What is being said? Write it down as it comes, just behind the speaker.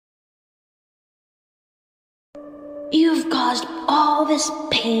You've caused all this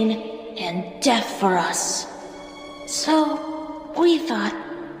pain and death for us. So, we thought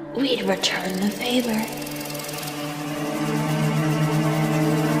we'd return the favor.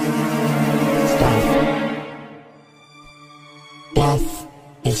 Death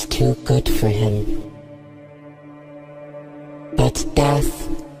is too good for him. But death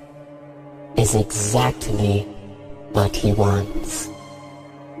is exactly what he wants.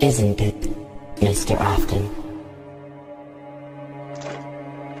 Isn't it, Mr. Afton?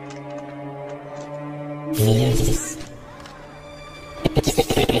 This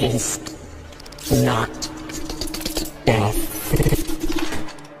is not death,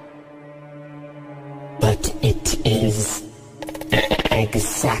 but it is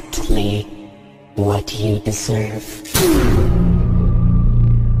exactly what you deserve.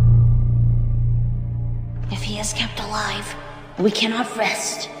 If he is kept alive, we cannot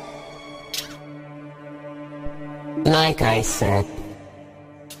rest. Like I said,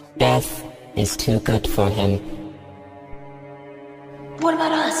 death is too good for him. What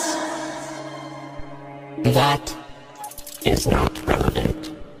about us? That is not relevant.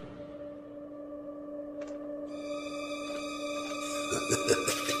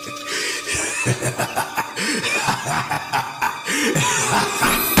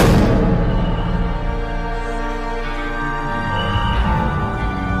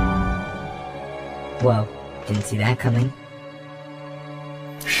 Whoa, didn't see that coming.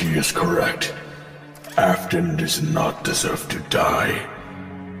 She is correct. Afton does not deserve to die.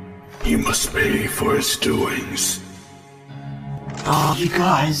 He must pay for his doings. Oh, you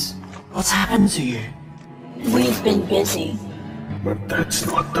guys, what's happened to you? We've been busy. But that's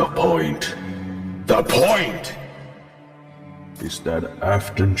not the point. The point is that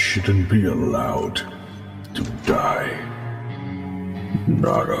Afton shouldn't be allowed to die.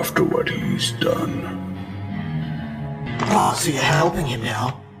 Not after what he's done. Oh, so you're helping him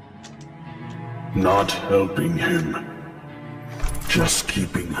now? Not helping him. Just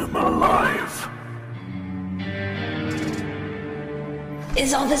keeping him alive.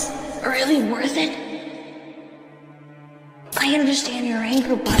 Is all this really worth it? I understand your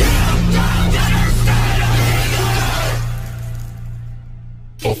anger, but...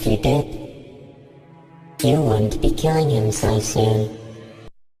 If you did, you wouldn't be killing him so soon.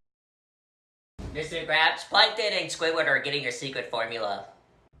 Mr. Krabs, Plankton and Squidward are getting your secret formula.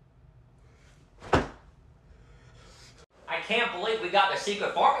 I can't believe we got the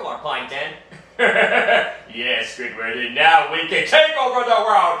secret formula, Plankton. Yes, Squidward, and now we can take over the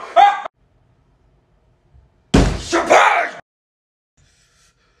world! Surprise!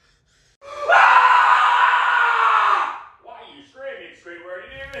 Why are you screaming, Squidward? It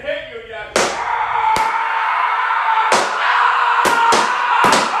didn't even hit you yet.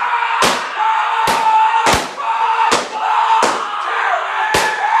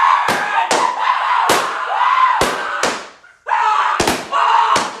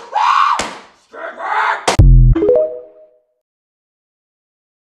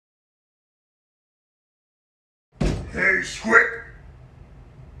 Hey, Squid!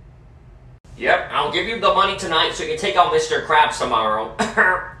 Yep, I'll give you the money tonight so you can take out Mr. Krabs tomorrow.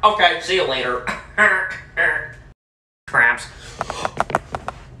 Okay, see you later. Krabs.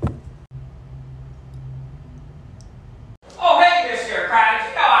 Oh, hey, Mr. Krabs.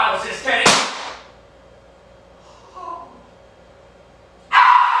 You know I was just kidding.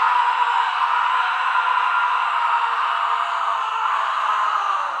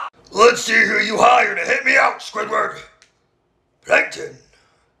 Let's see who you hire to hit me out, Squidward. Plankton.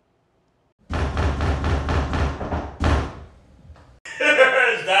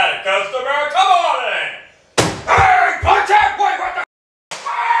 Is that a customer? Come on in! Hey, Plankton! Wait, what the?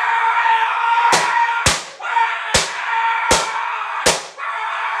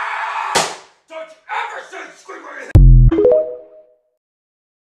 Don't you ever say Squidward!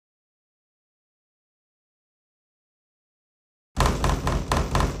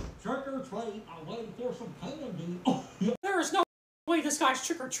 Trick or treat, I'm waiting for some candy. Oh, yeah. There is no way this guy's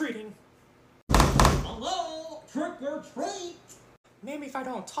trick-or-treating. Hello? Trick or treat? Maybe if I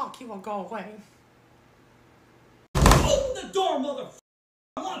don't talk, he will go away. Open the door, motherfucker!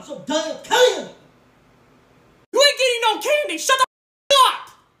 I want some damn candy! You ain't getting no candy! Shut the up!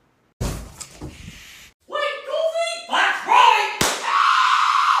 Wait, Goofy! That's right!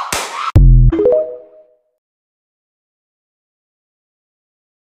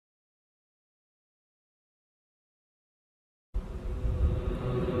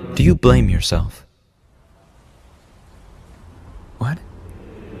 Do you blame yourself? What?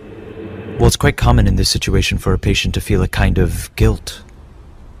 Well, it's quite common in this situation for a patient to feel a kind of guilt.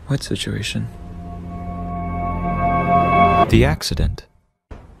 What situation? The accident